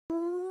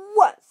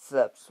What's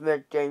up,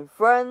 Smith Game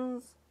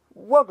friends?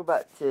 Welcome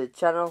back to the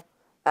channel,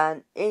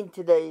 and in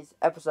today's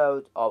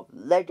episode of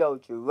Lego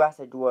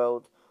Jurassic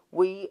World,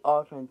 we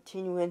are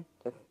continuing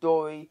the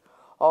story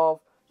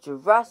of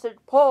Jurassic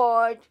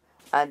Park,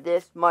 and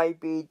this might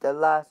be the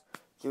last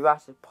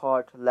Jurassic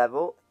Park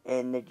level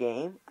in the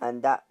game,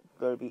 and that's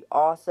going to be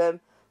awesome.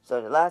 So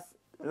in the last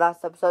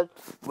episode,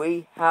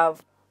 we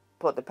have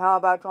put the power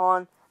back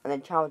on and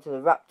then challenged the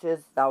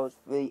raptors. That was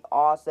really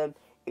awesome.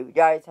 If you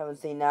guys haven't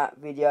seen that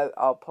video,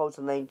 I'll post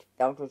a link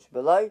down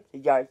below so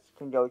you guys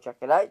can go check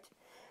it out.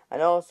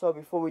 And also,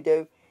 before we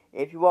do,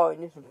 if you are a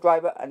new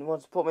subscriber and you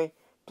want to support me,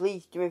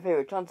 please do me a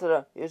favour,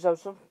 consider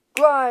yourself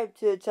subscribe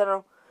to the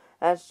channel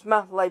and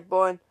smash the like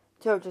button,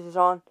 turn notifications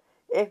on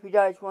if you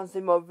guys want to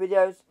see more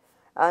videos.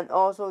 And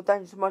also,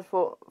 thank you so much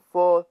for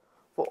all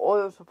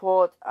your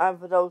support and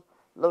for those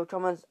low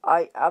comments.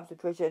 I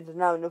absolutely appreciate it. So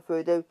now, no further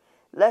ado,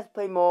 let's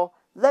play more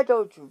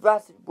Lego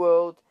Jurassic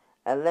World.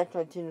 And let's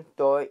continue the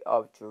story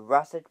of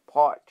Jurassic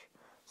Park.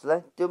 So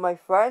let's do, my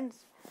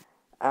friends,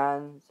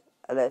 and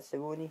let's see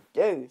what we need to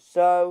do.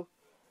 So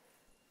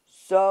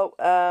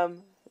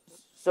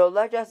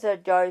like I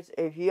said, guys,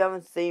 if you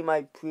haven't seen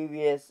my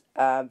previous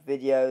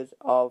videos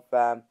of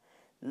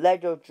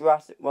Lego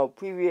Jurassic,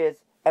 previous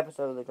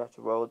episodes of Lego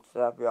Jurassic World, so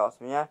that'd be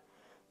awesome, yeah.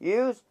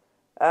 Use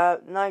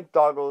night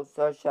goggles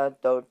such as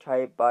those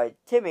carried by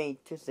Timmy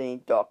to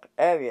see dark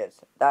areas.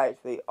 That is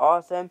really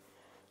awesome.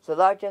 So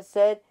like I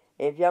said,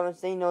 if you haven't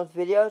seen those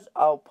videos,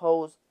 I'll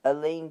post a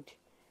link,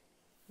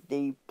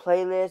 the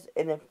playlist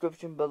in the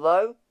description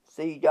below,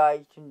 so you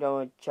guys can go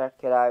and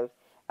check it out.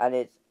 And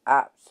it's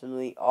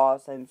absolutely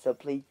awesome, so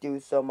please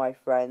do so, my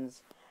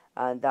friends,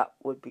 and that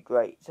would be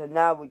great. So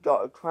now we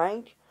got a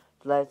crank,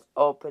 so let's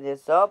open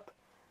this up.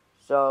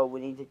 So we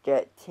need to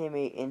get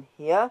Timmy in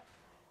here,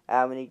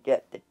 and we need to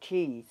get the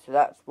key, so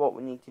that's what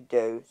we need to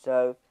do.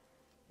 So,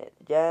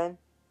 again,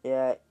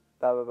 yeah,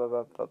 blah, blah, blah,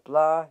 blah, blah,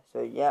 blah.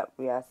 So, yeah,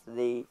 we have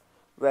to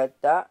read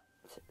that.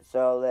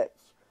 So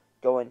let's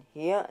go in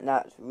here, and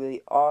that's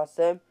really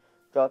awesome.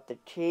 Got the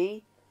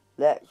key.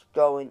 Let's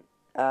go in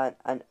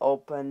and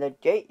open the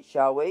gate,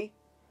 shall we?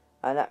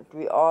 And that's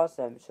really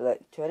awesome. So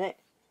let's turn it.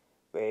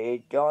 We're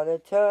gonna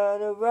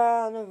turn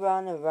around,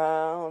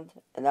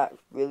 and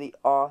that's really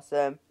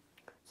awesome.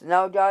 So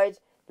now, guys,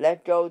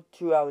 let's go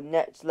to our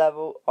next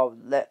level of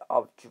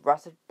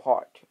Jurassic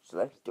Park. So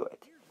let's do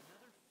it.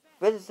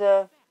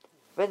 Visitor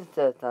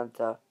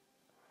Center.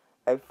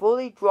 A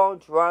fully grown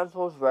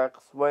Tyrannosaurus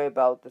Rex weighs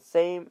about the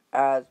same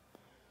as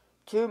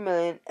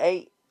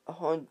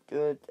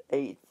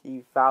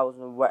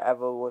 2,880,000,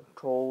 whatever was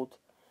called.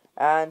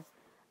 And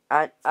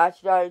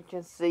as you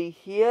can see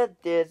here,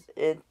 this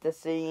is the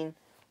scene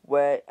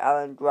where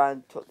Alan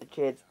Grant took the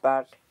kids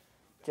back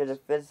to the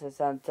visitor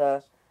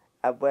center,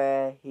 and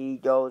where he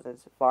goes and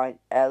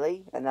finds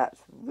Ellie, and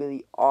that's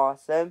really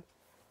awesome.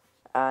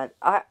 And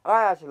I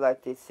actually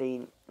like this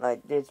scene,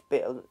 like this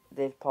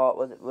part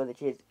where the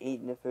kids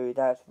eating the food.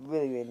 That's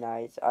really, really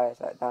nice. I just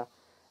like that.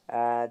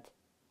 And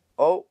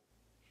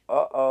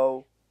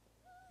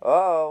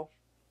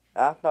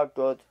that's not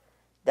good.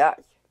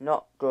 That's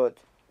not good.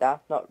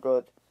 That's not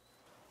good.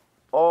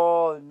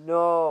 Oh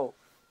no,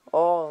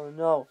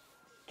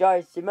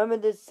 guys, remember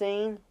this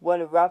scene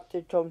when a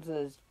raptor comes to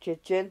this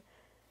kitchen?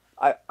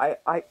 I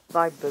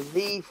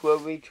believe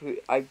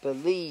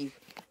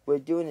we're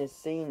doing a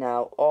scene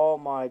now. Oh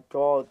my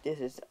god, this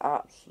is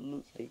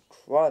absolutely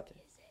crud.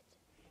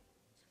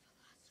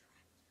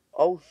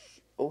 Oh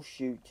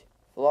shoot,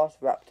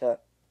 Velociraptor.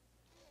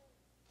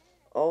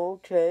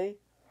 Okay,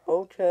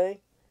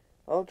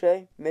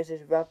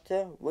 Mrs.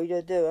 Raptor, what you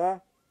gonna do, huh?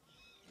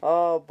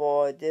 Oh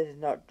boy, this is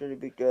not gonna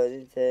be good,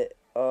 is it?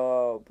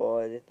 Oh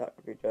boy, this is not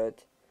gonna be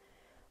good.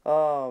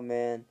 Oh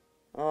man.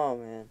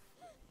 Oh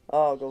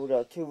god, we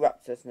got 2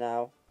 raptors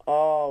now.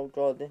 Oh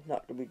god, this is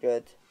not gonna be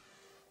good.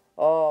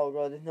 Oh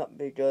god, this is not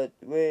gonna be good.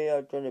 We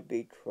are gonna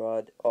be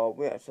crud. Oh,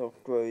 we are so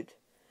screwed.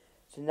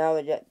 So now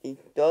we get these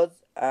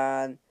studs,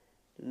 and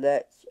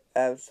let's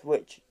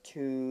switch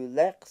to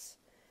Lex,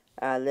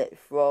 and let's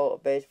throw a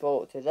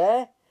baseball to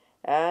there,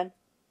 and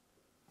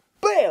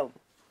BAM!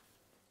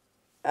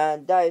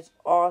 And that is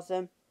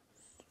awesome.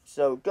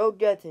 So go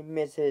get him,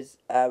 Mrs.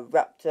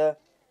 Raptor.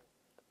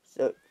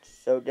 So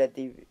get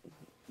the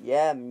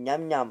yum.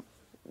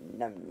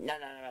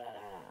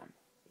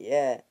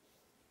 Yeah.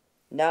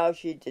 Now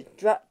she's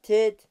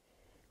distracted.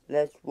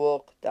 Let's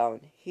walk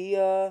down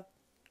here.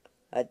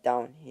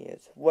 Down here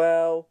as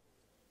well.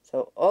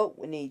 So,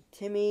 we need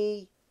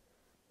Timmy.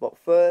 But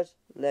first,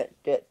 let's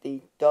get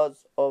the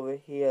dots over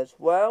here as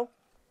well.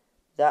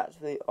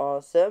 That's really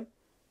awesome.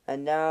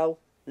 And now,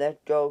 let's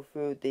go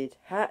through this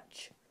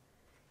hatch.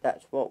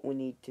 That's what we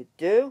need to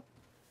do.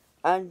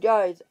 And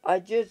guys, I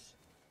just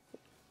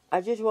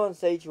want to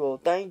say to you all,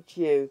 thank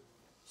you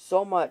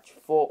so much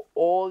for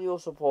all your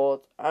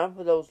support and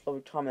for those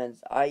lovely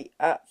comments. I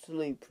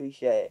absolutely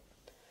appreciate it,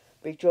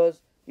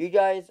 because you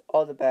guys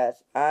are the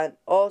best. And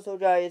also,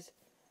 guys,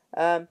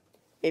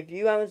 if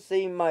you haven't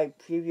seen my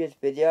previous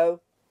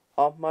video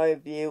of my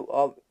review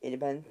of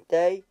Independence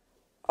Day,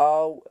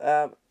 I'll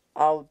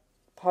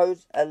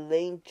post a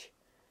link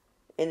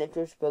in the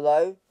description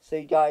below, so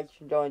you guys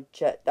can go and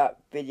check that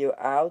video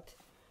out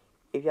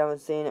if you haven't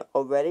seen it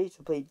already.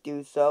 So please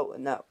do so,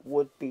 and that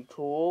would be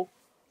cool.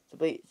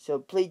 So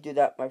please do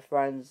that, my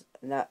friends,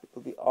 and that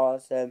would be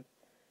awesome.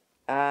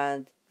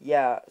 And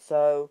yeah,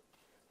 so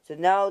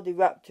now the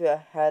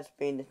raptor has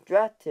been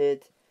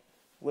distracted.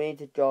 We need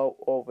to go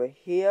over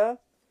here,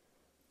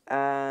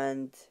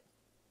 and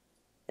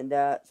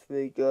that's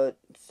really good.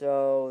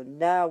 So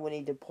now we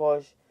need to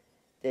push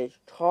this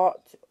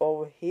cart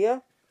over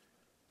here,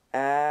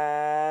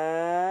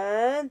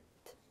 and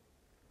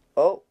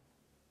oh,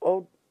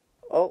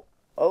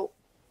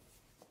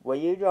 where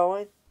you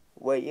going?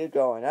 Where you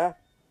going, huh?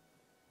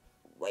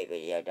 Where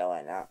you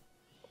going, huh?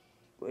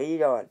 Where you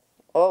going?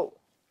 Oh,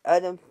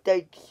 them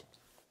steaks.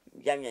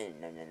 Yum, yum,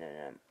 yum, yum,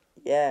 yum.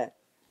 Yeah,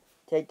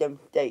 take them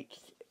steaks.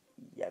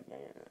 Yum, yum,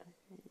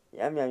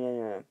 yum, yum, yum, yum,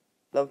 yum.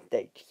 Love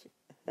steaks.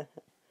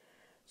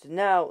 So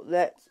now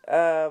let's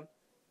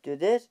do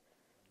this.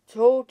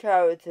 Tall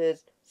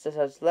characters such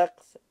as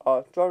Lex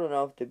are strong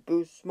enough to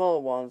boost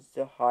small ones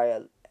to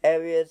higher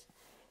areas.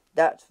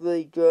 That's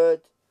really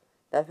good.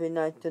 That's really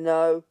nice to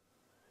know.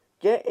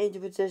 Get into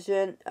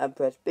position and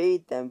press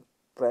B, then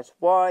press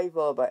Y,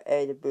 followed by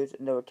A to boost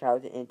another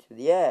character into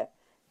the air.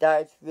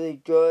 That's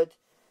really good.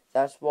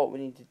 That's what we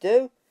need to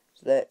do.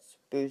 So let's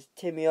boost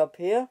Timmy up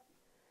here.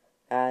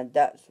 And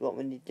that's what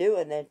we need to do.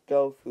 And then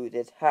go through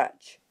this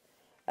hatch.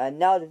 And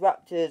now the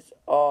raptors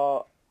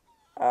are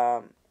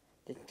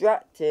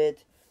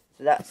distracted.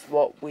 So that's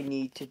what we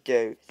need to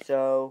do.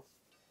 So,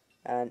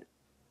 and,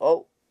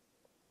 oh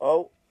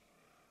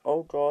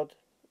God.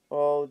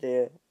 Oh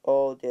dear,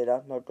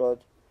 that's not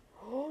good.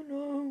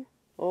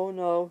 Oh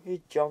no,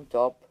 he jumped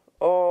up.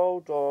 Oh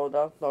God,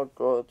 that's not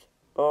good.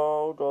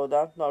 Oh God,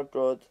 that's not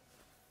good.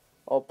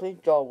 Oh, please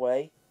go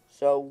away.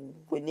 So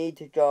we need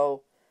to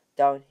go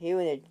down here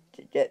and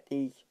to get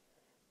these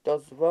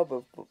dogs as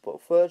well.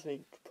 But first we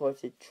need to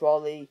put the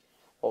trolley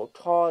or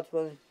cart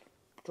from the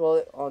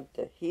trolley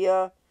onto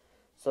here.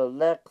 So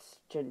Lex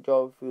can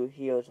go through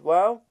here as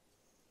well.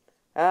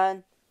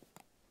 And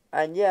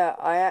yeah,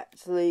 I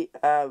actually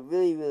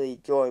really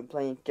enjoy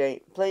playing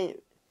this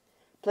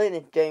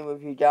game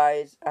with you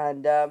guys,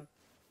 and don't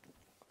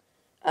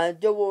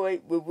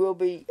worry, we will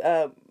be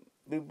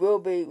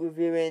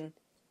reviewing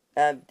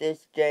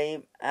this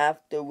game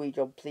after we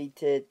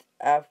complete it,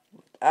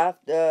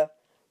 after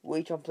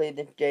we complete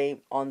this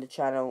game on the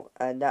channel,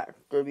 and that's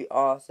gonna be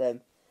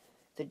awesome.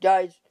 So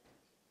guys,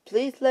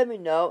 please let me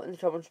know in the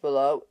comments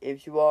below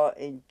if you are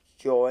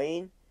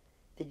enjoying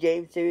the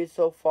game series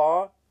so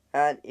far,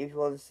 and if you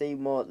want to see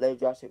more Lego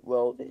Jurassic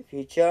World in the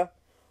future,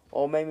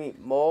 or maybe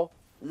more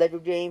Lego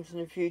games in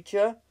the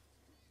future,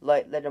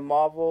 like Lego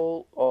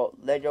Marvel, or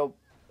Lego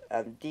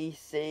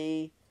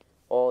DC,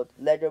 or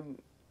the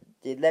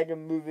Lego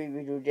movie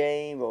video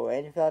game, or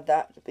anything like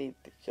that.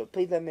 So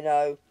please let me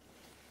know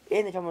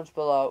in the comments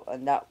below,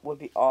 and that would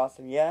be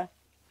awesome, yeah?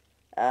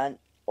 And,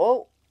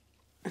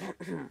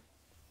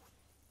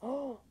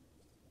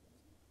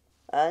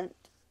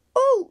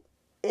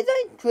 it's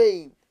ice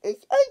cream!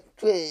 It's ice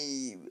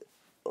cream!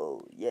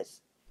 Oh,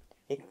 yes.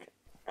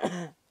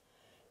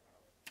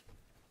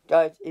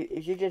 Guys,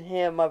 if you can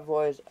hear my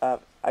voice, I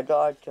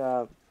think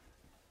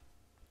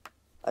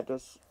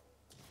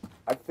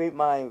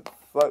my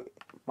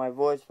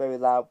voice very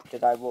loud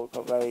because I woke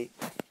up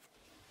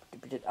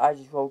because I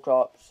just woke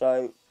up,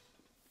 so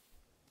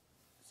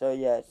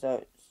yeah,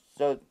 so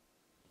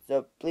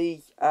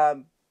please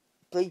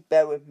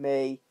bear with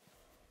me.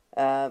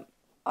 I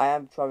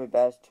am trying my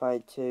best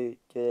trying to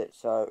do it,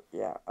 so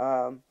yeah,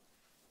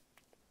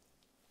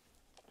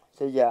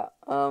 so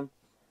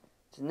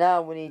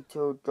now we need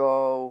to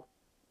go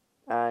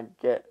and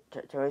can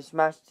we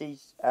smash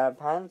these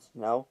pans?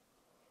 No.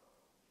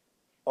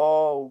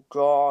 Oh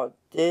God,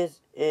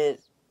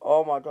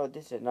 oh my God,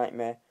 this is a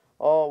nightmare.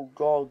 Oh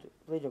God,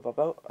 please don't pop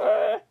out.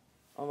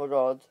 Oh my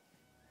God.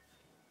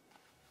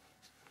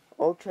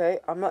 Okay,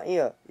 I'm not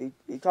here. You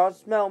can't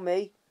smell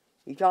me.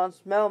 You can't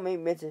smell me,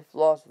 Mrs.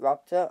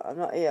 Velociraptor. I'm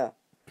not here.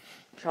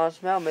 You can't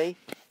smell me.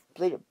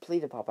 Please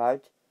don't pop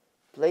out.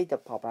 Please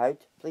don't pop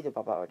out. Please don't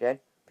pop out again.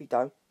 Please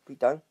don't. Please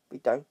don't.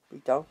 Please don't.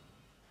 Please don't.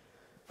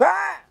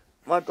 Ah!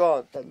 My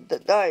God,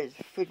 that is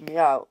freaking me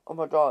out. Oh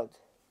my God.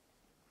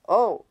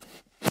 Oh,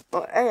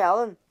 hey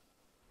Alan.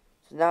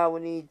 So now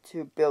we need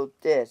to build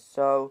this.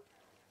 So,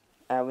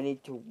 we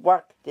need to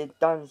whack this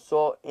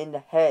dinosaur in the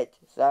head.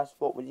 So that's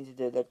what we need to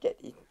do. Let's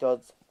get these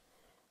studs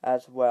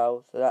as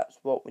well. So that's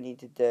what we need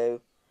to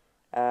do.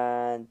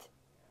 And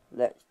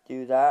let's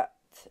do that.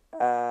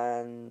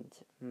 And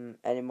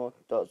any more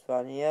dots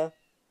around here?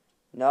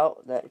 No,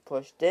 let's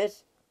push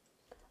this.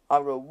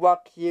 I'm gonna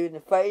whack you in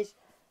the face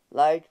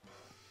like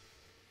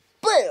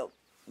BAM!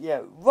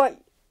 Yeah,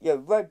 right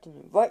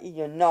in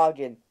your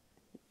noggin.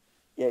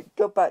 Yeah,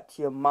 go back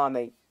to your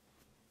mommy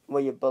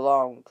where you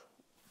belong.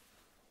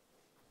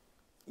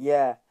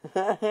 Yeah.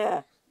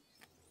 That's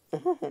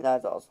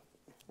awesome.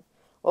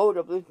 Oh,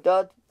 the blue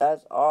stud,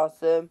 that's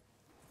awesome.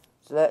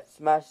 So let's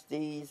smash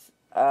these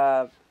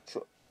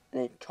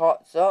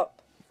charts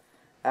up.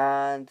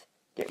 and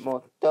get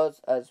more studs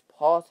as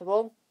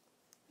possible.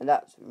 And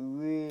that's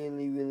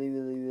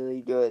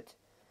really good.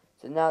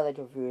 So now let's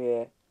go through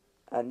here.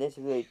 And this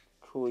is really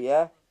cool,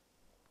 yeah?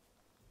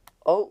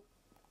 Oh,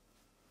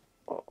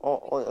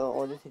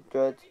 this is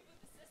good.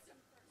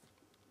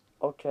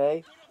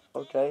 Okay.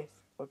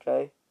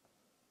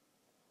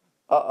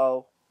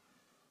 Uh-oh.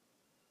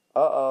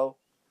 Oh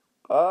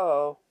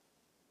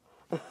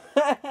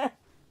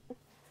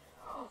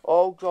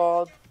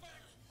god.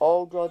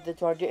 Oh god, they're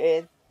trying to get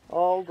in.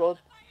 Oh god.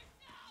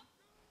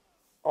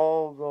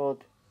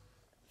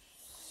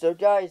 So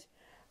guys,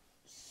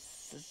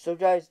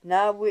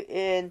 now we're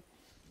in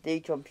the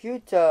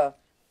computer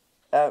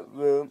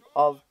room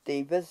of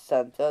the visitor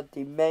center,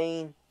 the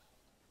main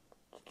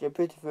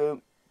computer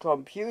room,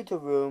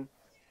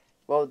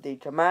 well, the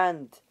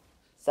command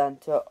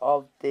center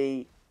of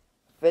the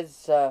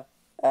visitor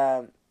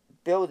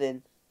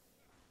building.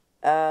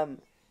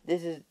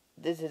 This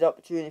is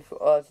opportunity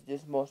for us to do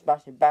some more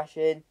smashing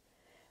bashing.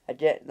 I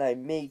get like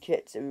mini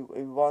kits if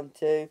we want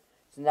to.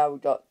 So now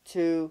we've got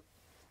 2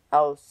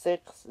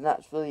 L6, and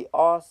that's really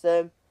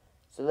awesome.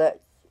 So let's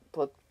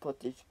put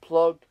this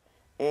plug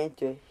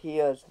into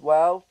here as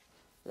well.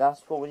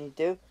 That's what we need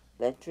to do.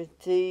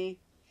 Electricity.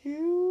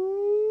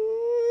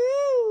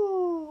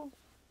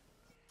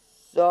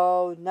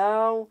 So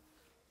now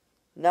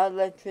the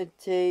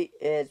electricity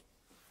is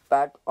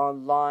back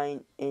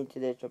online into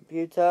the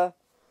computer.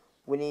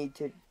 We need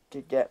to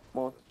get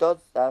more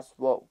studs. That's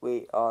what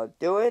we are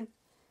doing,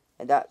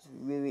 and that's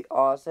really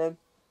awesome.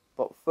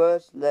 But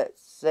first,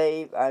 let's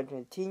save and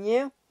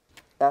continue.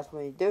 That's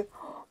what we do.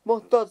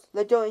 More studs.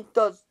 Let's join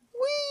studs.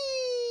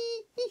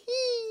 Whee!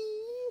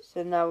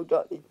 So now we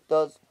got these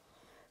studs.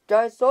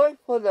 Guys, sorry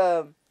for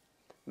the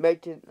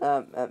making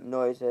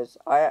noises.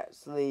 I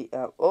actually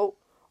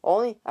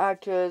only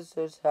actors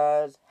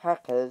has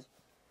hackers.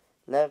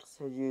 Let's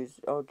use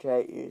what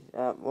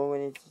we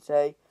need to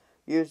say.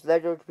 Use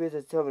Lego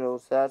computer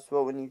terminals. That's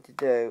what we need to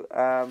do.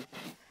 I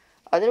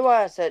don't know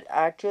why I said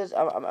actors.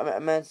 I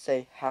meant to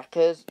say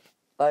hackers.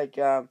 Like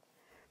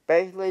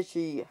basically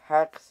she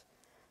hacks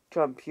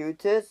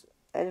computers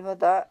and like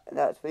that. And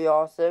that's really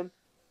awesome.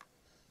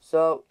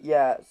 So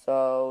yeah.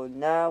 So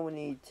now we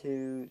need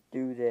to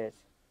do this.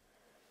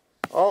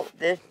 Oh,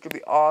 this could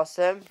be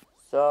awesome.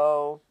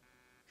 So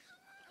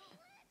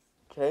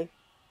okay,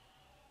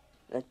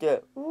 let's do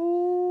it.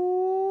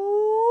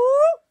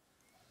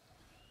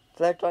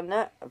 Select on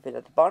that. I put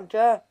at the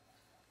bunker.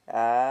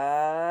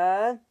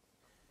 And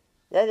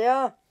there they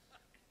are.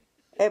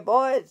 Hey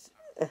boys.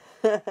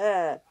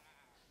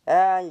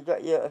 And you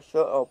got your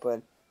shirt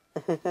open.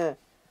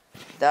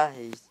 That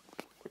is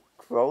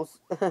gross.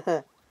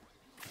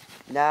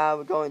 Now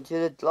we're going to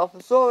the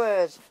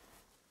Dilophosaurus.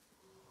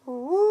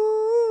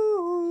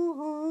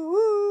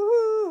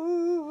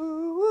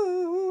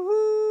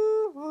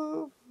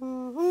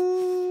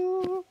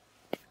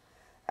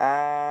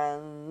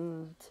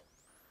 And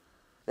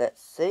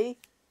let's see.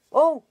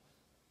 Oh,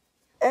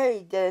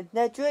 hey, the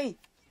Nedry.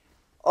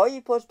 Are you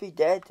supposed to be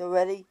dead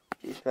already?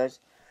 Jesus.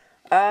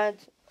 And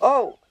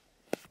oh,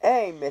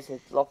 hey,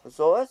 Mrs.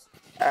 Dilophosaurus.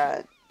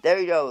 And there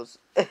he goes.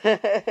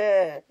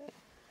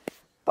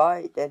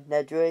 Bye, then,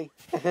 Nedry.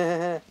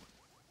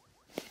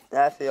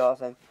 That's really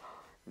awesome.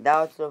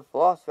 Now to the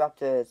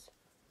Velociraptors.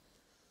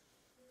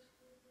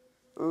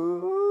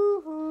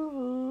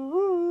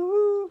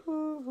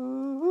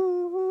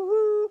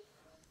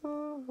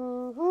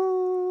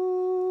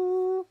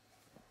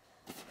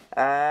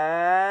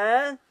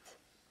 And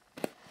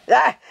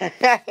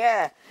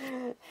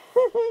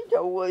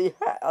Don't worry,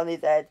 hat on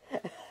his head.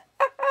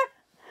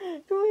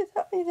 Don't his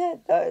hat on his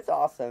head. That is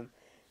awesome.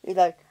 He's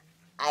like,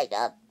 I'm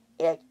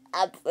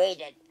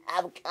freezing.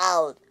 I'm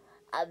cold.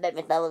 I'll make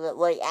myself a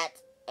woolly hat.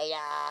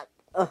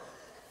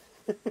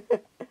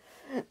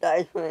 That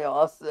is really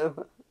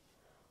awesome.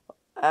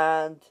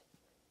 And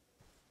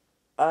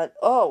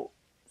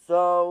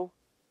so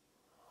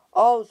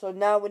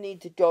now we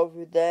need to go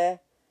through there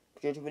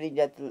because we need to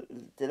get the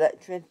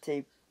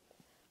electricity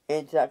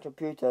into that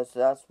computer. So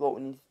that's what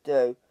we need to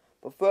do.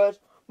 But first,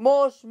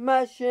 more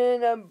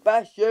smashing and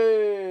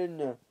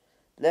bashing.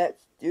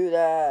 Let's do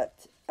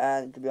that,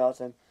 and it could be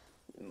awesome.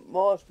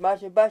 More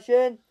smashing and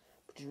bashing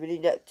because we need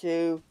to get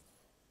to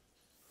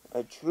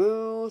a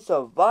true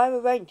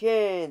survivor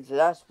ranking. So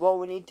that's what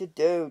we need to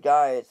do,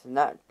 guys, and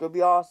that could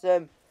be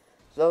awesome.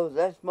 So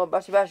let's more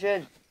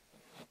bashing.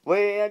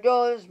 We are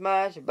going to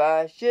smash and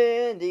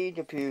bashing the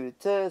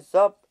computers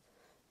up.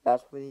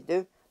 That's what we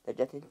do. They're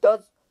getting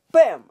studs.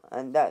 Bam!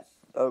 And that's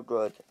so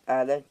good.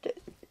 And let's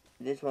get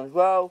this one as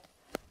well.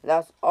 And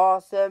that's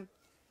awesome.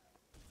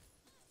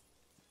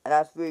 And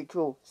that's really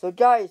cool. So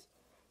guys,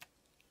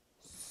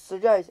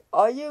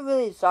 are you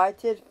really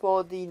excited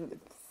for the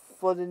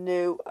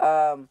new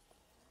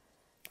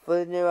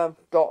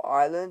Dot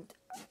Island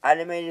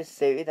animated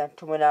series that's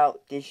coming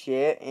out this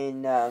year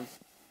in I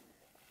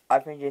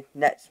think it's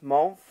next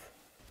month?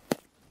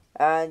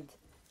 And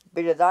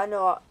because I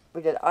know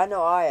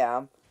I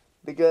am,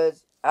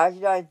 because as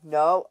you guys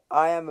know,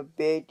 I am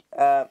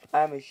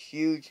a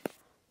huge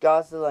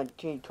Godzilla and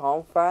King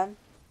Kong fan.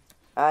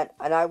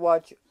 and I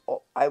watched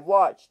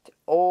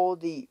all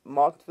the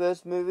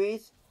multiverse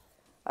movies,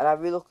 and I'm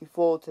really looking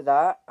forward to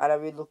that, and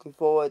I'm really looking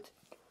forward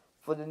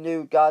for the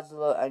new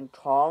Godzilla and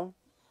Kong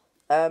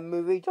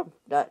movie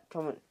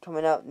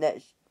coming out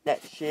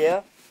next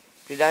year.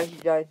 Because as you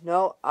guys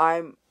know,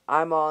 I'm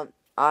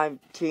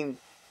Team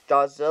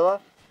Godzilla,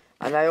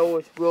 and I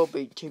always will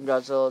be Team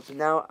Godzilla. So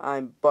now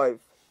I'm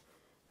both,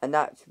 and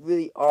that's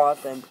really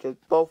awesome because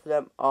both of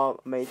them are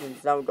amazing.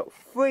 So now we've got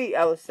 3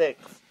 out of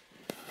 6.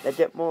 Let's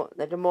get more.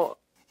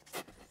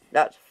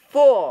 That's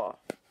 4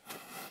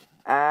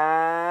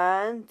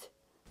 and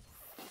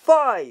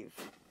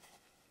 5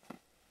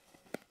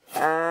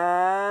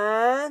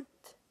 and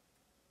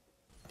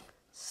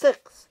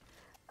 6,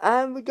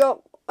 and we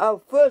got our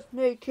first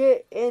new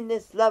kit in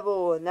this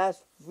level, and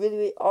that's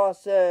really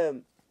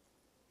awesome.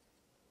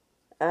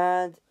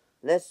 And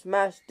let's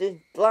smash this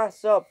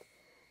glass up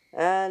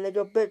and a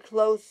little bit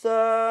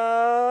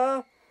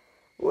closer.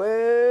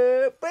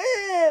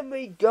 Bam!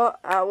 We got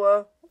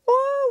our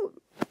woo!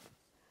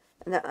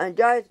 And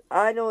guys,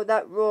 I know what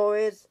that roar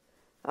is.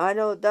 I'm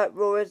not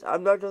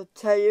going to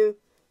tell you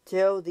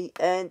till the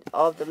end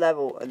of the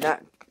level, and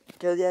that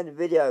till the end of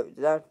the video.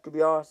 That's gonna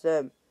be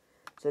awesome.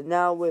 So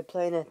now we're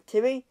playing a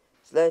Timmy.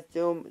 So let's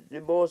do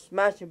more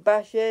smash and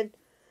bashing,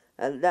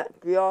 and that's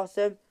gonna be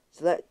awesome.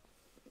 So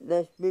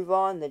let's move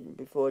on. Then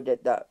before we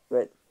get that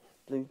red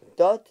blue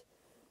dot,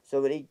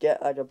 so we need to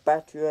get like a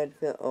battery or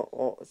anything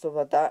or stuff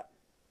like that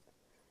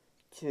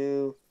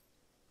to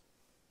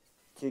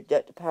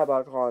get the power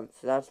back on.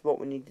 So that's what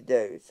we need to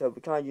do. So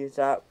we can't use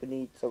that. We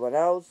need someone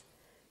else.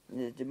 We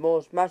need to do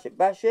more smash and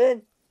bashing,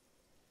 and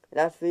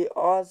that's really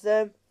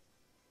awesome.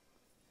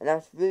 And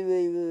that's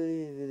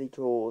really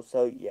cool.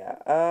 So yeah,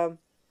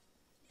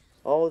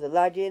 oh, the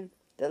lagging,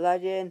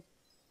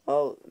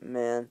 oh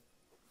man.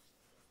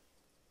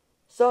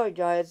 Sorry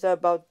guys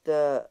about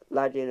the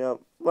lagging.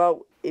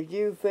 Well, if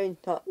you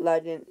think not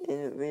lagging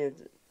in the video,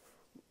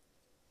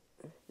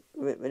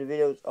 when the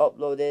video's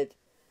uploaded,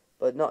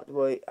 but not to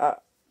worry.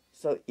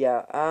 So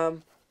yeah,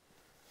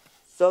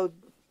 so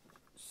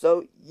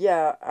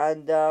yeah,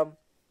 and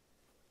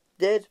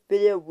this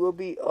video will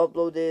be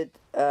uploaded.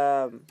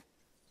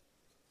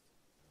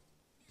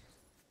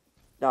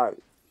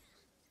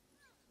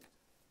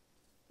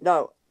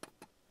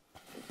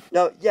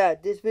 No, yeah,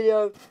 this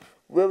video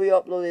will be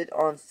uploaded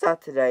on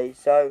Saturday.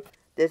 So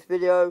this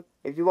video,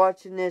 if you're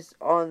watching this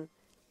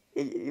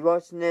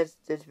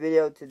this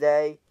video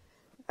today,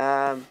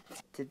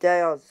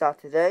 today on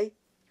Saturday,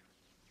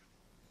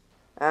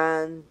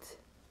 and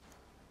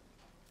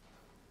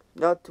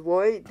not to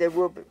worry, there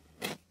will be,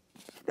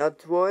 not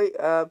to worry,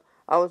 I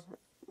was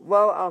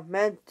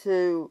meant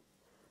to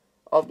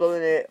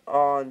upload it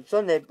on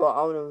Sunday, but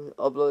I want to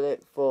upload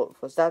it for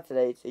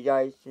Saturday, so you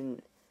guys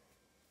can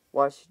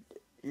watch.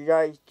 You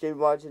guys can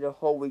watch it the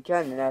whole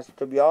weekend, and that's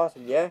gonna be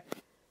awesome, yeah.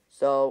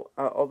 So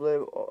I'll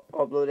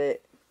upload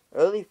it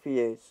early for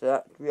you, so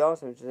that's gonna be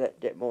awesome. So let's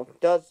get more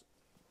duds.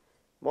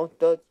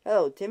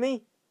 Hello,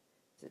 Timmy.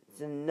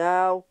 So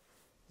now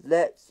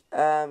let's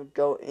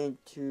go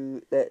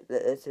into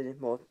let's see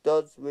more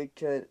duds we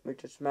can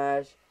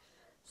smash.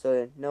 So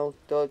there's no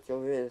duds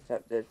over here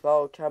except the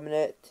file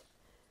cabinet.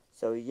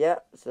 So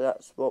yeah, so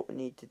that's what we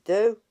need to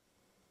do.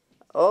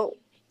 Oh,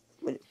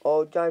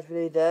 guys,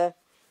 really there.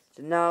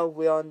 So now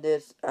we're on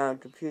this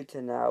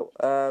computer now.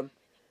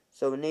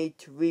 So we need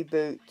to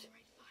reboot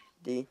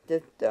the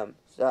system.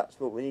 So that's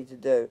what we need to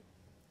do.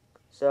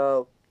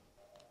 So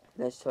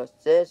let's touch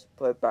this,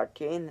 put it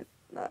back in.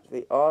 That's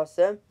really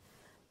awesome.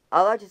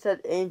 I like to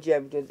set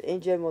InGen because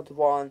InGen was the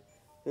one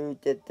who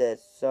did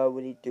this. So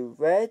we need to do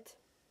red.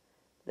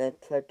 Then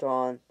click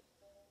on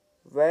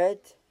red,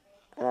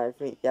 and I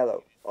think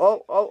yellow.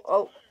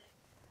 Oh.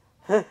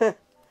 This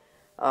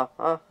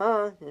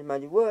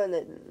might work.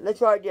 Let's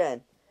try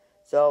again.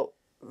 So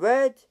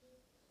red,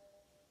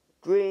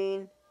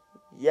 green,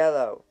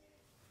 yellow.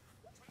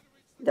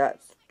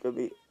 That's gonna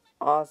be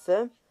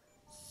awesome.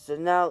 So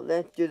now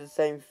let's do the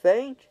same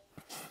thing.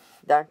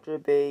 That's gonna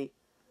be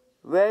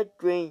red,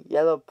 green,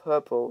 yellow,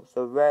 purple.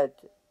 So red,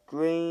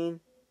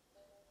 green,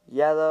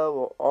 yellow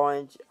or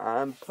orange,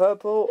 and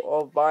purple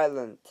or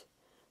violet.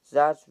 So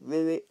that's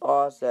really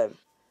awesome.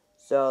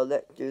 So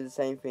let's do the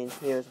same thing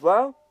here as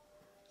well.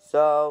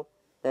 So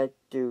let's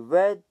do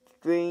red,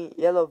 green,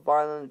 yellow,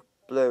 violet,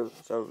 blue.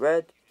 So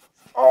red.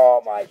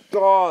 Oh my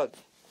god!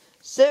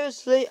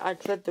 Seriously, I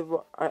clicked the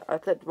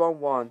wrong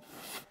one.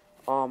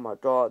 Oh my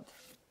god!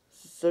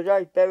 So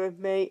guys, bear with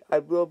me. I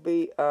will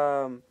be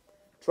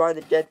trying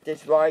to get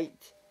this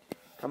right.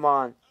 Come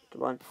on.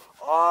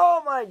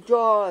 Oh my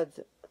god!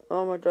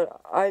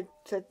 I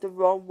clicked the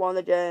wrong one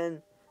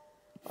again.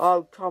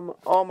 Oh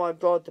my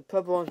god, the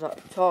purple one's at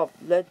the top.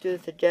 Let's do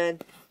this again.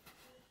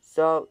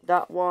 So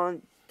that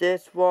one,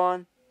 this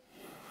one,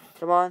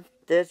 come on,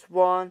 this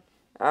one,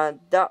 and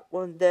that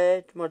one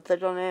there. Come on,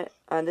 click on it,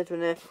 and this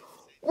one there.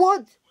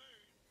 What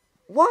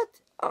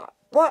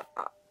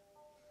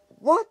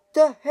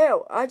the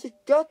hell? I just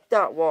got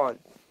that one.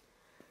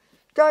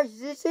 Guys,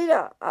 did you see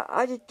that?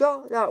 I just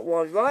got that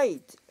one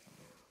right.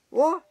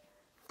 What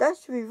That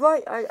should be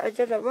right. I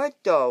did that right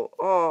though.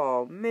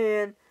 Oh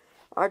man,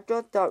 I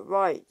got that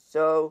right.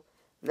 So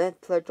let's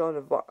click on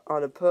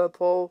the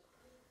purple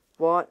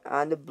one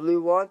and the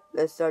blue one.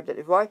 Let's start get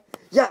it right.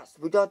 Yes,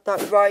 we got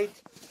that right.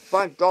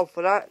 Thank God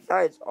for that.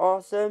 That is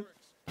awesome.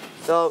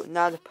 So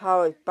now the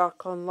power is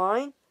back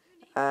online.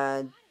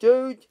 And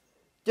dude,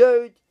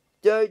 you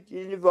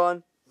need to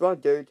run,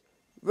 dude,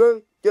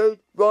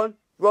 run,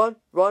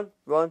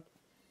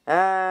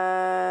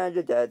 and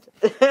you're dead.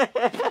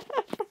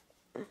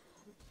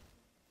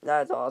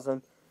 That's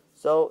awesome.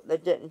 So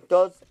let's get it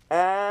done,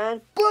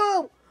 and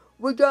boom,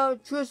 we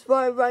got Jurassic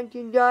Park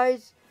ranking,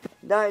 guys.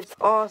 That's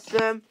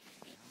awesome.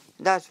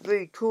 That's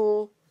really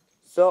cool.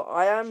 So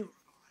I am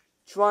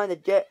trying to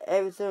get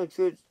every single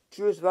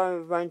Jurassic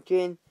Park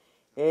ranking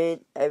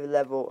in every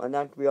level, and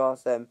that could be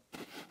awesome.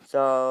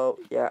 So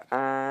yeah,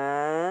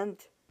 and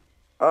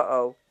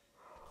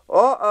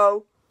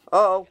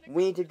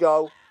we need to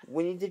go.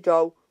 We need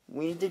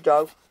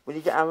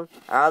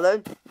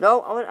Alan.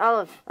 No, I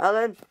want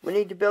Alan, we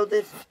need to build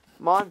this.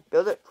 Come on,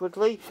 build it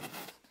quickly.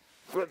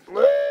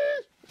 Quickly.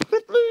 Oh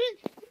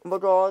my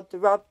God, the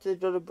raptor's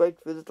gonna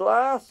break through the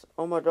glass.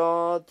 Oh my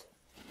God,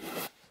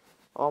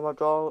 we'll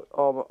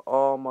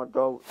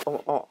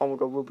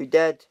be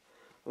dead.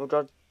 Oh my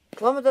God,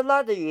 climb the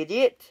ladder, you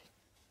idiot.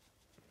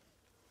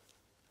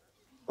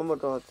 Oh my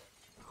God.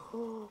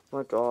 Oh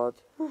my God.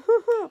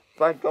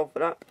 Thank God for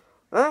that.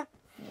 Huh?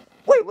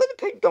 Wait, where'd the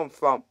pig come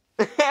from?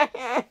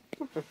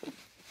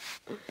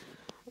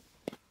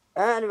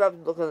 And we're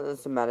looking at the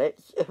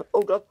semantics.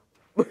 Oh God.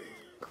 He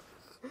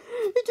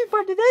just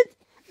found his head.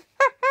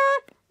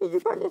 He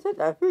just found his head.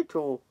 That's pretty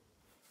cool.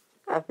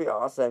 That's pretty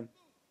awesome.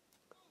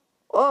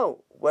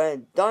 Oh,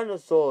 when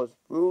dinosaurs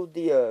ruled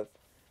the earth.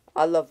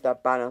 I love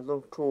that banner. It's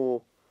so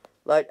cool.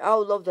 Like, I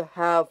would love to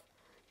have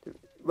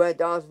when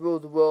dinosaurs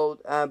ruled the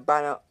world and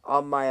banner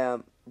on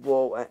my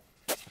wall and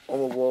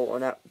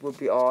that would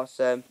be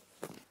awesome.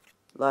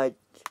 Like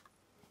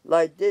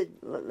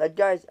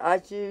guys, I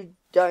actually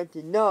don't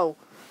know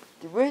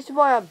the reason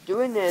why I'm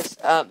doing this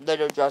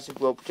Lego Jurassic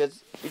World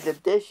because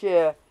this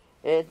year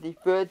is the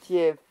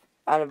 30th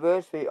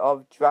anniversary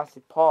of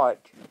Jurassic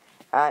Park,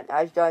 and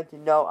I started to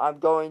know I'm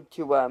going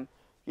to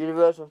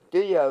Universal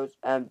Studios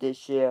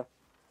this year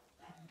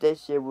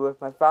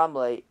with my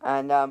family,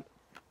 and I'm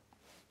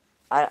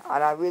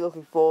really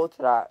looking forward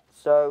to that.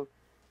 So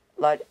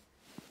I'm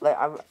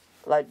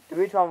like the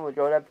reason I'm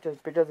enjoying that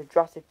because of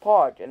Jurassic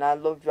Park, and I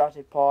love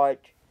Jurassic Park,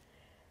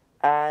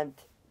 and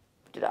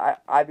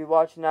I've been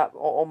watching that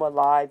all my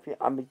life.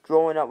 I've been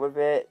growing up with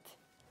it,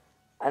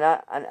 and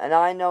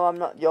I know I'm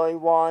not the only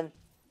one.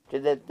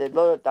 There's a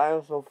lot of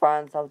dinosaur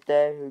fans out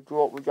there who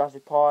grew up with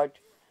Jurassic Park,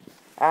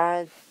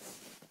 and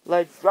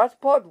like Jurassic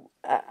Park,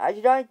 I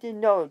didn't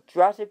know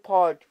Jurassic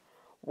Park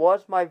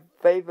was my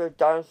favorite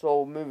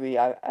dinosaur movie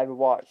I ever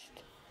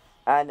watched,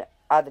 and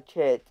as a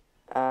kid,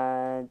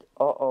 and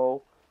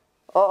the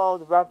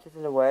raptor's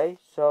in the way,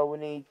 so we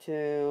need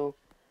to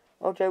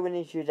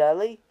shoot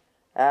Ellie,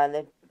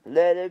 and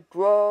let it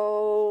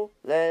grow,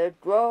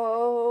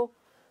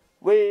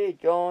 we're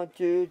going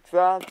to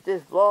trap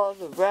this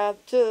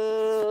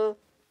velociraptor,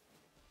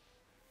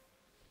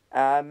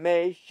 and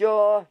make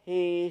sure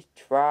he's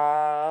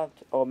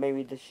trapped, or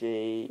maybe the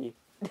she.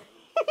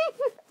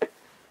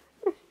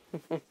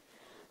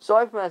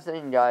 Sorry for that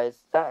saying, guys.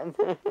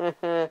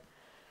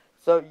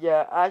 So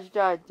yeah, as you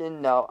guys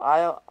didn't know,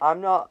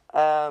 I'm not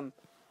a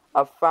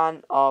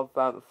fan of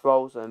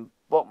Frozen,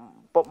 but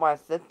my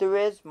sister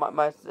is.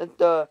 My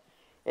sister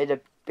is a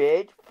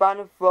big fan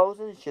of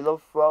Frozen. She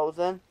loves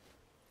Frozen,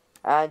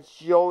 and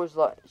she always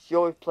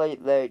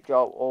played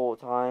Lego all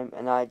the time,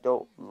 and I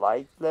don't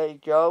like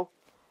Lego.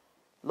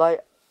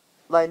 Like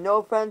no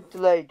offense to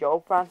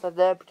Lego fans out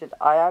there, because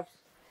I have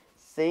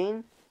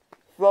seen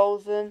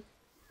Frozen,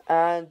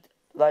 and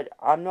like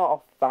I'm not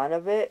a fan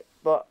of it,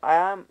 but I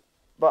am.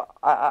 But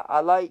I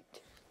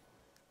liked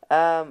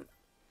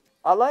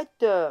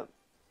the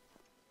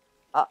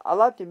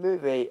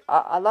movie.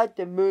 I like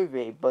the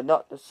movie, but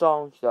not the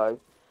songs though.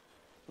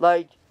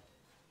 Like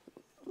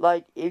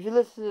if you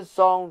listen to the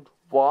song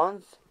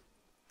once,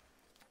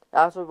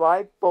 that's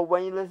alright. But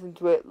when you listen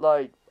to it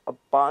like a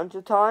bunch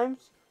of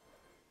times,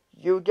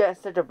 you get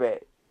sick of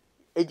it.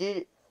 Do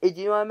you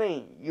know what I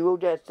mean? You will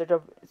get sick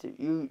of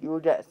you will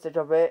get sick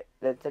of it.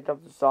 Sick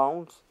of the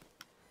songs.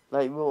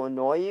 Like it will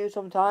annoy you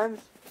sometimes.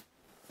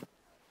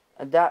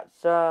 And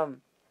that's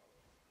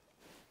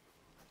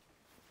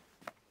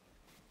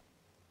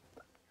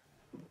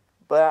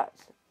but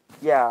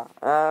yeah,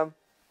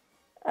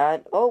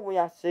 and we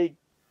actually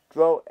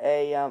grow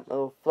a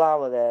little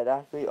flower there.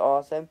 That's really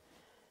awesome.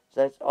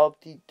 So it's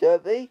Opti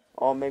Derby,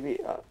 or maybe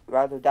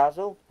rather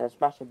Dazzle, and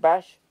Smash and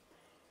Bash.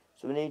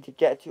 So we need to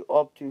get to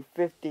up to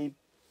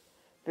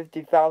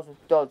 50,000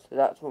 studs. So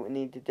that's what we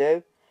need to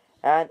do.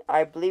 And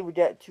I believe we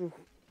get two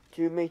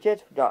mini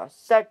kits. We got a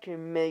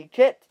second mini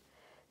kit.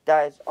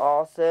 That is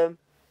awesome.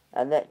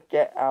 And let's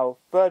get our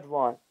third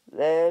one.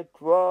 Let's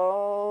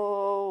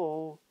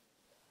grow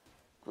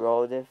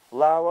the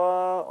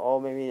flower,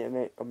 or maybe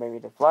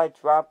the fly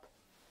trap.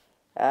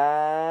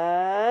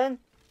 And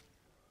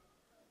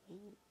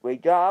we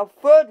got our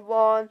third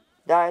one.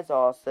 That is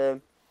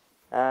awesome.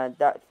 And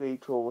that's really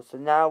cool. So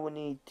now we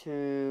need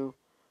to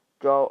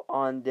go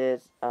on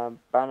this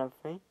banner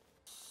thing.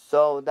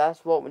 So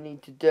that's what we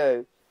need to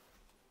do.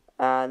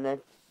 And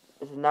then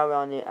so now we're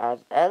on it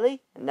as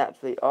Ellie. And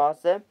that's really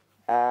awesome.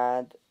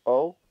 And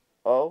oh.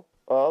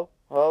 What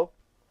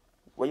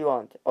do you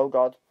want? Oh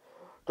god.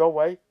 Go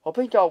away. Oh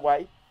please go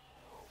away.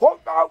 Oh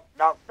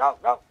no.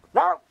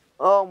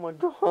 Oh my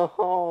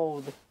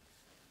god.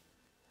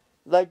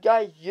 Like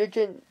guys, you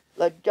can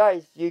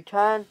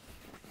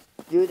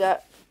do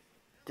that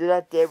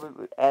there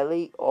with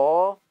Ellie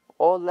or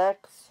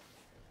Lex.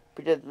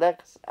 Because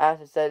Lex has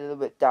to say a little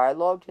bit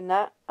dialogue in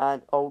that,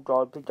 and oh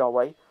god, please go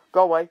away.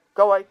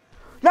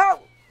 No!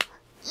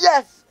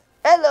 Yes!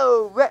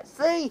 Hello,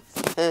 Rexy!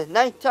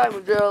 Nice time,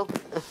 girl.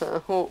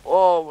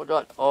 Oh my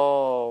god.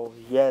 Oh,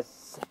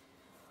 yes.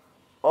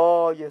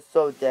 Oh, you're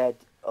so dead.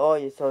 Oh,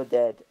 you're so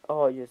dead.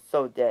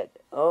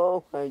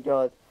 Oh my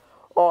god.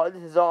 Oh,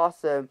 this is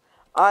awesome.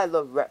 I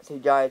love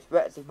Rexy, guys.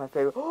 Rexy's my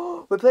favorite.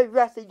 Oh, we played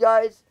Rexy,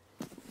 guys.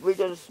 We're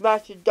gonna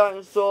smash the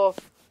dinosaur.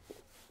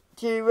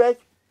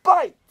 T-Rex,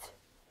 bite.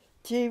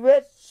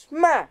 T-Rex,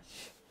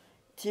 smash.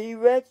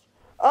 T-Rex,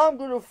 I'm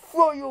gonna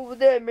throw you over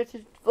there,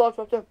 Mrs.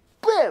 Velociraptor.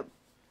 Bam!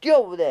 Get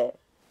over there.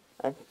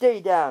 And stay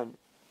down.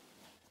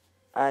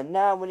 And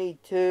now we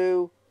need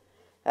to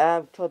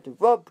try to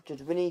rub,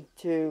 because we need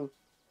to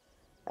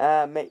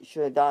make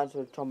sure the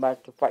dinosaurs come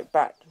back to fight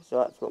back. So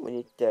that's what we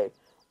need to do.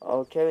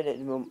 Okay, we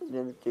need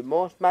to do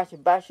more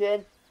smashing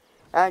bashing.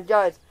 And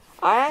guys,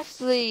 I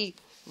actually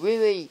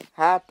really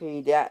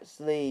happy they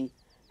actually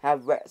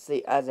have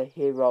Rexy as a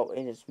hero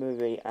in this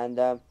movie,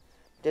 and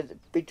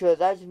because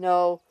as you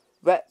know,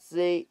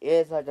 Rexy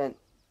is a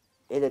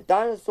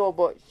dinosaur,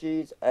 but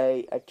she's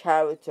a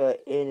character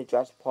in the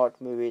Jurassic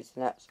Park movies,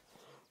 and that's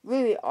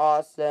really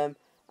awesome.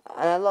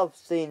 And I love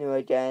seeing her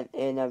again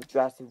in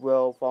Jurassic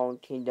World, Fallen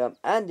Kingdom,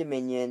 and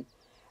Dominion.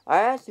 I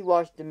actually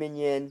watched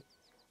Dominion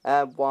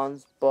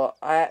once, but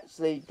I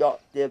actually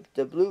got the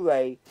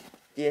Blu-ray,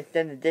 the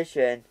extended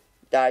edition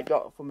that I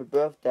got for my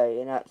birthday,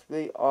 and that's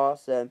really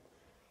awesome.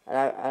 And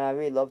I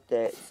really loved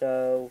it.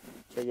 So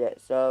yeah.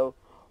 So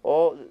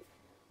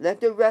let's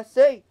do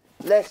Rexy.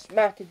 Let's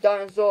smash the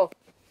dinosaur.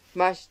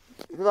 Smash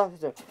the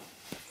dinosaur.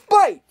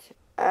 Bite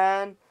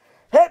and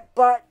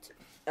headbutt.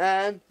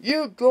 And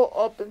you go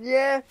up in the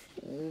air.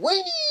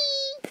 Whee!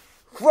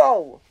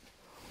 Throw.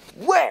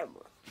 Wham!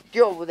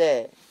 Get over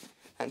there.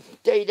 And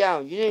stay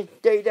down. You didn't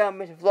stay down,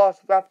 Mr.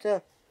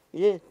 Velociraptor. You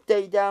didn't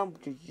stay down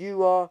because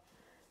you are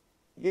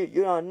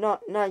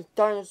not a nice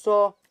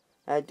dinosaur.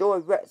 And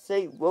Dory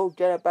Rexy will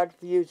get a bad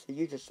for you, so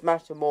you can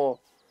smash them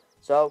all.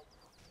 So,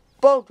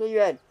 both of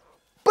your head.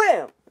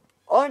 Bam!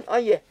 On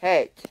your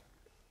head.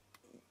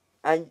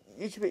 And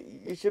you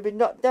should be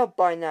knocked out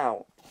by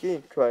now.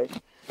 Jesus Christ.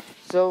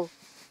 So,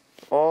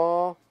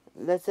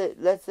 let's say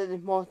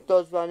there's more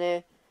doors around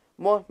here.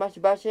 More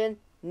smashing bashing?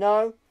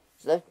 No.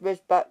 So let's race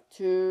back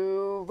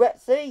to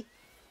Rexy.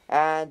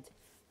 And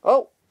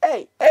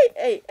hey,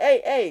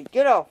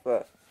 get off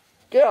her.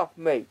 Get off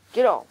me.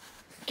 Get off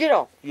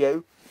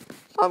you.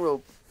 I'm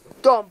gonna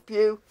dump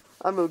you.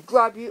 I'm gonna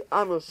grab you.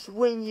 I'm gonna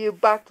swing you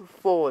back and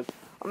forward.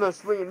 I'm gonna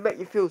swing you and make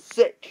you feel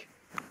sick.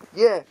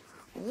 Yeah.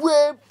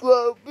 Whip,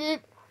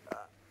 whip.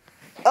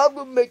 I'm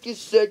gonna make you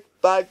sick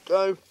back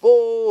and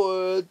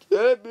forward.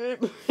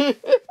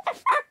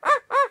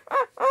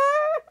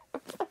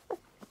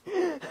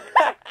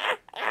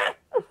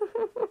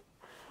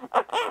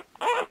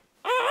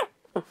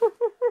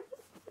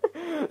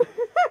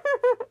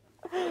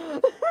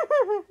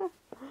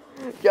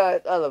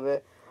 Guys, I love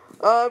it.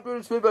 I'm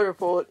gonna swim back and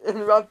forward.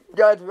 And the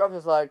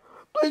raptor's like,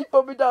 please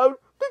put me down.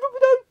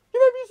 You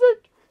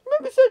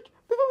made me sick.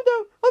 Please put me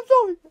down.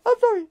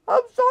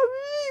 I'm sorry.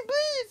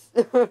 Please.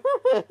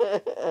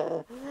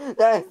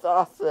 That's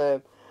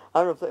awesome.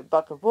 I'm gonna flip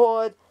back and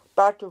forward.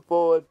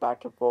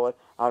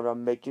 I'm gonna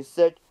make you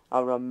sick.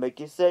 No. Make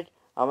you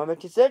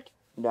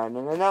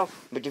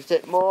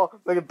sick more.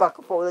 Make you back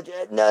and forward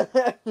again. No.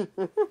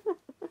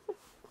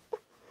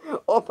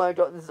 Oh my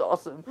god, this is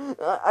awesome.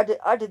 I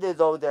did this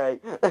all day.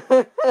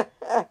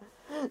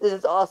 This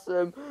is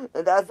awesome.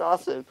 And that's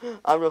awesome.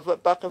 I'm gonna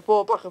flip back and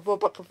forward.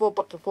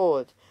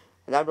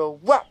 And I'm gonna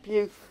whap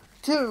you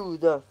to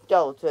the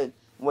skeleton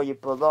where you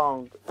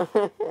belong.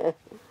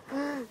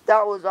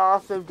 That was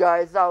awesome,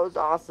 guys. That was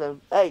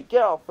awesome. Hey,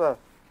 get off her.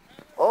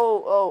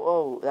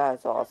 Oh,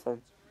 that's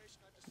awesome.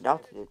 Now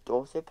to the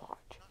Jurassic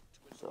Park.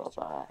 So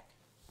bye.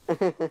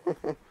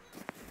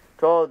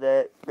 Called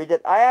it.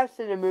 Because I have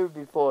seen the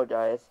movie before,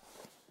 guys.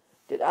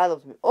 Did I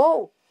love me?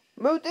 Oh,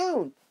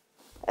 Muldoon.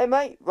 Hey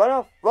mate, run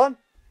off, run.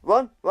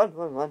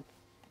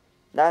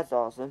 That's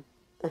awesome.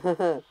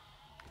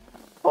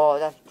 Oh,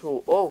 that's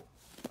cool. Oh,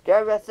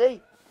 get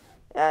ready.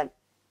 And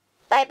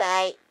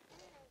bye.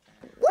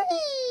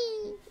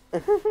 Whee!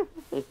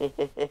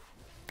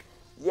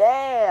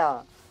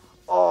 Yeah.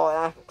 Oh,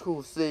 that's a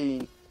cool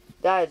scene.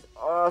 That is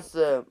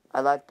awesome.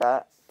 I like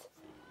that.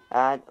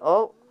 And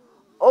oh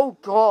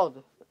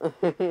god.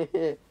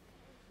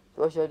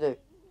 So what should I do?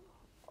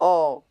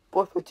 Oh,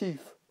 brush my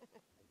teeth.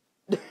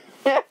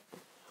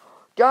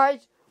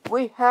 Guys,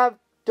 we have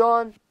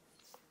done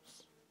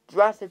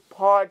Jurassic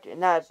Park,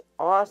 and that's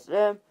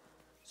awesome.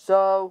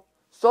 So,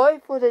 sorry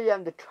for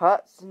the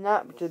cuts and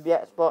that, because the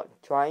Xbox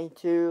trying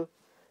to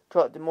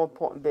cut the more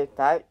important bits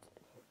out.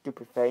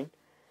 Stupid thing.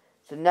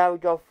 So now we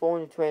got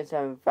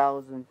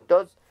 427,000.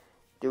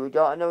 Do we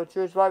got another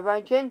True Survive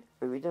ranking?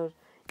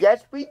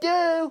 Yes, we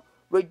do!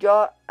 We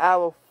got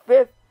our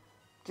 5th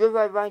True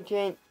Survive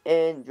ranking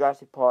in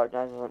Jurassic Park.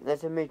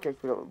 Let's have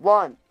matrix. We got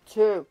 1,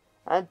 2,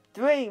 and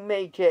 3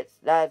 matrix.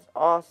 That's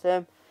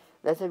awesome.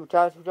 Let's see what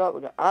else we got.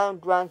 We got Alan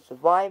Grant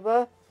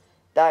Survivor.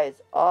 That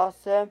is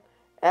awesome.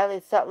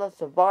 Ellie Sattler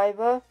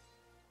Survivor.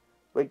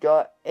 We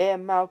got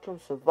Ian Malcolm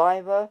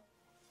Survivor.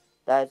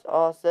 That is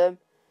awesome.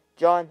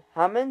 John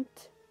Hammond.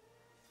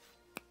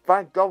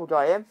 Thank God we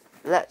got him.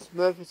 Lex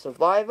Murphy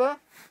Survivor.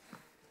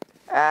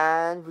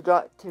 And we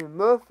got Tim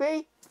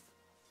Murphy.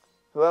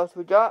 Who else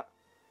we got?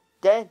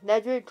 Dennis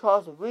Nedry,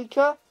 Charles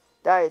Reacher.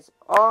 That is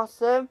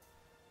awesome.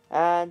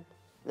 And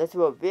let's see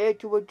what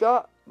vehicle we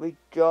got. We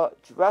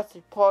got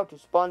Jurassic Park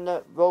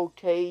Responder Roll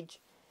Cage.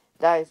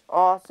 That is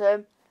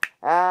awesome.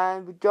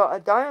 And we got a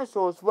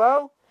dinosaur as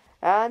well.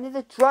 And it's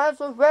a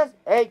Tyrannosaurus Rex,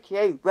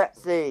 aka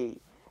Rexy.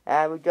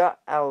 And we got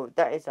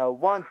that is our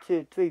 1,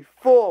 2, 3,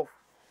 4th.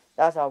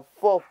 That's our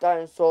 4th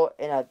dinosaur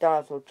in our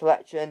dinosaur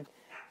collection.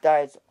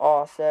 That is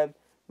awesome.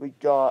 We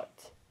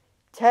got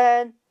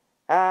 10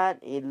 and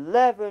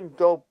 11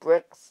 gold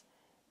bricks.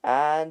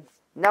 And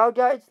now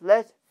guys,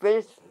 let's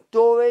finish the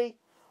story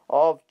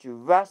of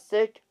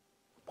Jurassic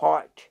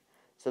Park.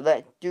 So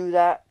let's do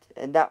that,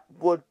 and that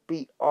would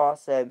be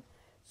awesome.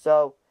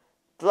 So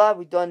glad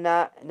we've done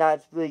that, and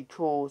that's really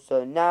cool.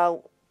 So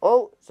now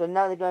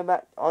they're going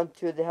back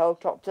onto the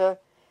helicopter.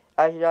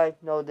 As you guys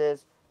know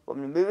this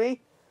from the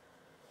movie.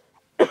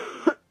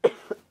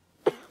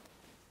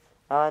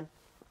 and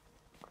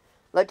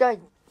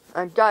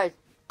guys,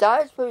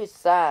 that is very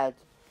sad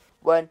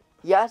when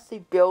he actually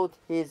built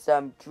his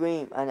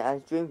dream, and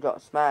his dream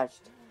got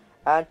smashed.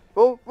 And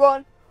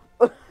run!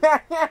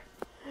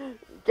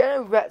 Get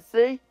a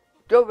Rexy,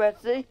 go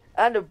Rexy,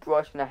 and a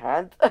brush in the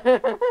hand.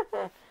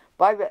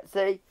 Bye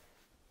Rexy.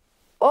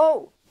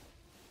 Oh,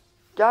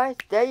 guys,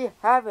 there you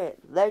have it.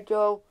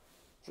 Lego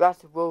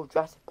Jurassic World,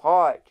 Jurassic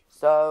Park.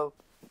 So,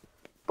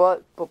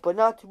 but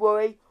not to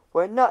worry,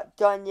 we're not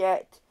done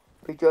yet,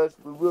 because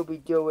we will be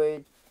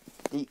doing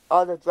the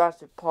other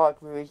Jurassic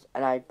Park movies,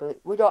 and I believe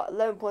we got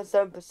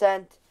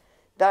 11.7%.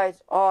 That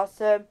is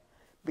awesome,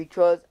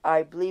 because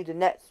I believe the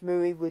next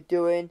movie we're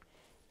doing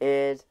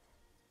is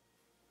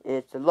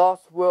The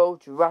Lost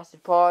World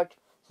Jurassic Park.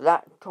 So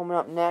that's coming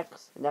up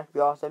next, and that'll be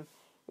awesome.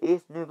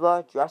 It's New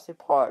Blood Jurassic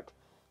Park.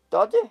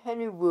 Dr.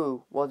 Henry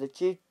Wu was the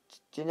chief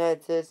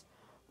geneticist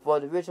for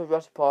the original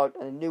Jurassic Park,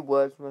 and the new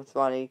words from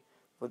Australia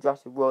for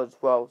Jurassic World as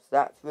well. So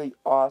that's really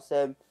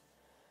awesome.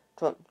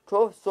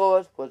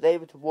 Tyrannosaurus was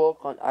able to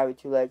walk on either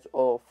 2 legs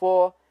or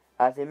 4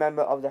 as a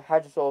member of the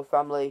Hadrosaur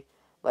family,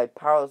 like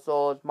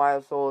Parasaurs,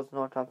 Myosaurs, and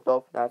all kinds of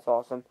stuff. That's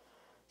awesome.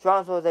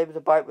 Tyrannosaurus was able to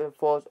bite with a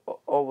force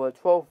over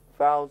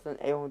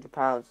 12,800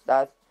 pounds.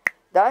 That's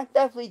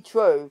definitely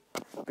true,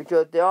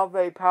 because they are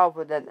very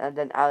powerful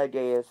than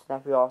alligators.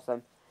 That'd be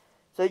awesome.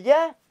 So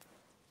yeah,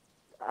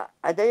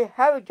 and there you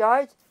have it,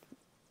 guys.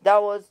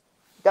 That was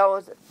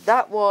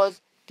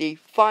the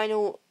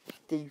final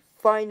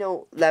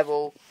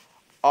level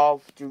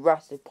of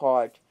Jurassic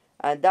Park,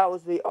 and that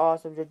was really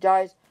awesome. So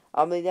guys,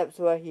 I'm in the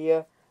episode right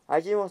here. I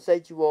just want to say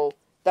to you all,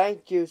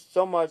 thank you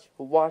so much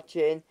for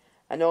watching,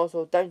 and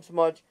also thank you so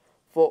much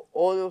for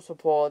all your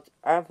support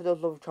and for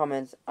those lovely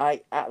comments.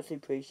 I absolutely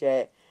appreciate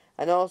it.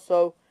 And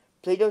also,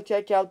 please do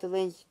check out the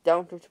links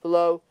down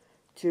below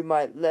to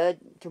my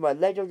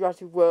Lego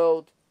Jurassic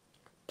World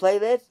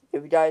playlist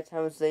if you guys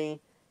haven't seen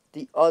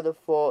the other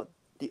four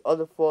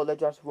Lego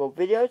Jurassic World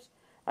videos,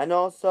 and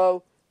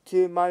also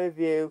to my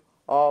review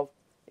of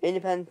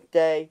Independence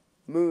Day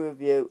movie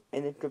review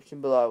in the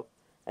description below.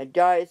 And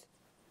guys,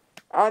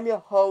 I'm your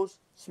host,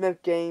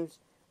 Smith Games,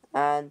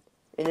 and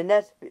in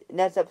the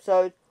next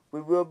episode,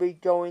 we'll be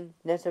jumping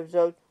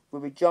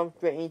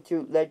straight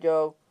into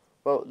Lego,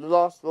 The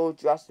Lost World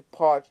Jurassic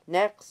Park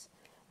next,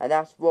 and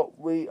that's what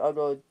we are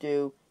going to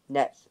do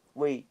next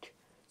week.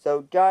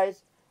 So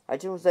guys, I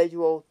just want to say to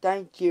you all,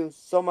 thank you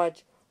so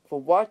much for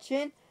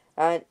watching,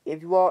 and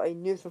if you are a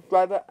new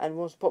subscriber and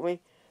want to support me,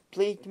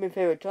 please do me a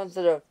favor,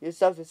 consider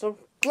yourself to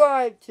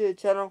subscribe to the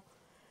channel,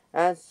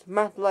 and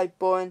smash the like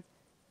button,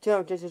 turn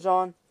notifications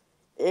on,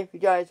 if you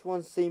guys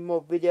want to see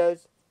more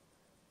videos.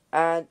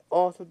 And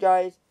also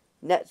guys,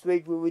 next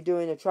week we'll be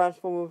doing a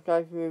Transformers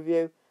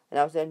review, and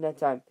I'll see you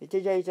next time. It's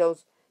DJ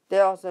Tales, stay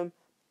awesome,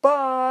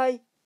 bye!